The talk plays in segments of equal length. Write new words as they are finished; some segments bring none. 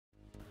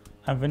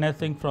I'm Vinay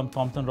Singh from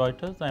Thomson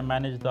Reuters. I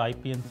manage the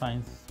IP and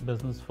science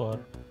business for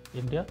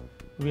India.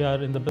 We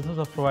are in the business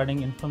of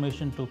providing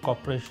information to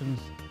corporations,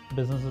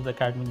 businesses,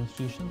 academic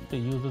institutions. They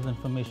use this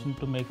information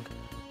to make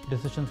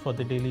decisions for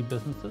their daily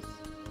businesses.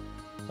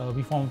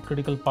 We form a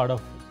critical part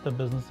of the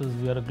businesses.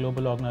 We are a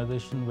global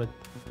organization with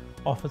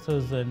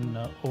offices in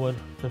over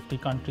 50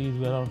 countries.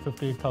 We are around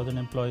 58,000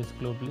 employees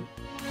globally.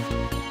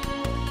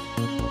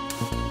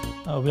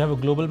 We have a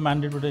global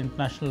mandate with an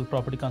international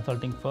property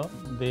consulting firm.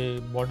 They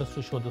brought us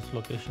to show this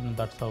location, and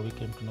that's how we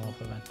came to know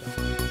of Avanta.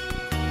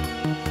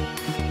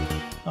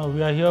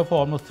 We are here for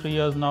almost 3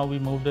 years now. We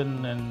moved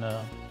in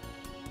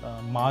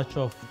March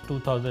of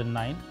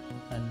 2009,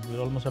 and we're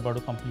almost about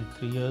to complete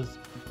 3 years.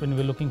 When we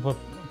were looking for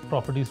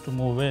properties to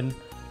move in,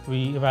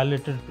 we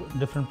evaluated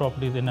different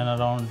properties in and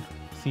around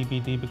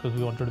CBD because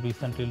we wanted to be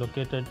centrally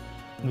located.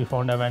 And we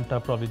found Avanta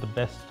probably the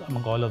best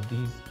among all of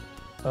these.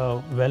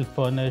 Well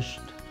furnished,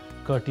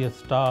 courteous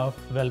staff,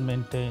 well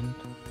maintained,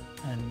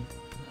 and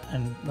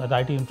the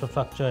IT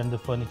infrastructure and the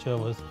furniture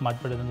was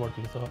much better than what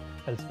we saw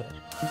elsewhere.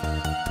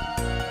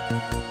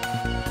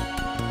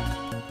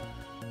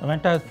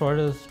 Avanta has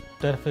provided us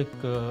terrific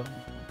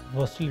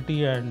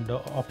versatility and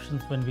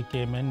options when we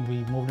came in.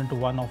 We moved into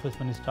one office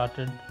when we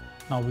started.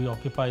 Now we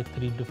occupy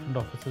 3 different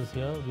offices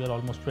here. We are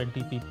almost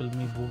 20 people.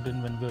 We moved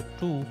in when we were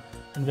 2,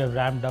 and we have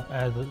ramped up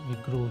as we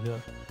grew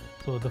here.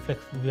 So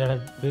we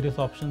had various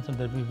options, and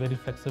they'll be very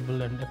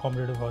flexible and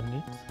accommodative of our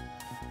needs.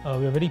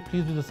 We are very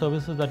pleased with the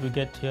services that we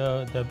get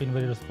here. They have been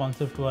very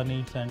responsive to our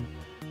needs, and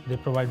they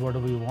provide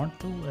whatever we want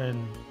to,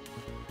 and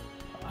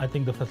I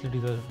think the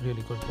facilities are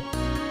really good here.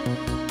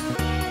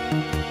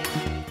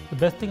 The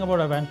best thing about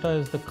Avanta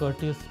is the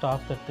courteous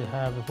staff that they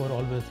have, who are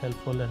always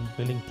helpful and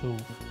willing to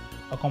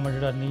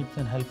accommodate our needs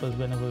and help us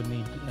whenever we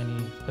need any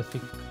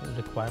specific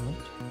requirement.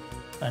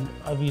 And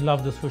we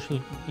love the social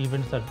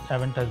events that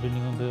Avanta has been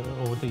doing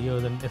over the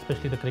years, and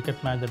especially the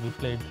cricket match that we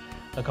played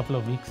a couple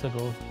of weeks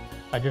ago.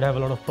 I did have a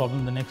lot of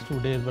problems the next 2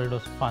 days, but it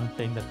was fun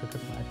playing that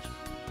cricket match.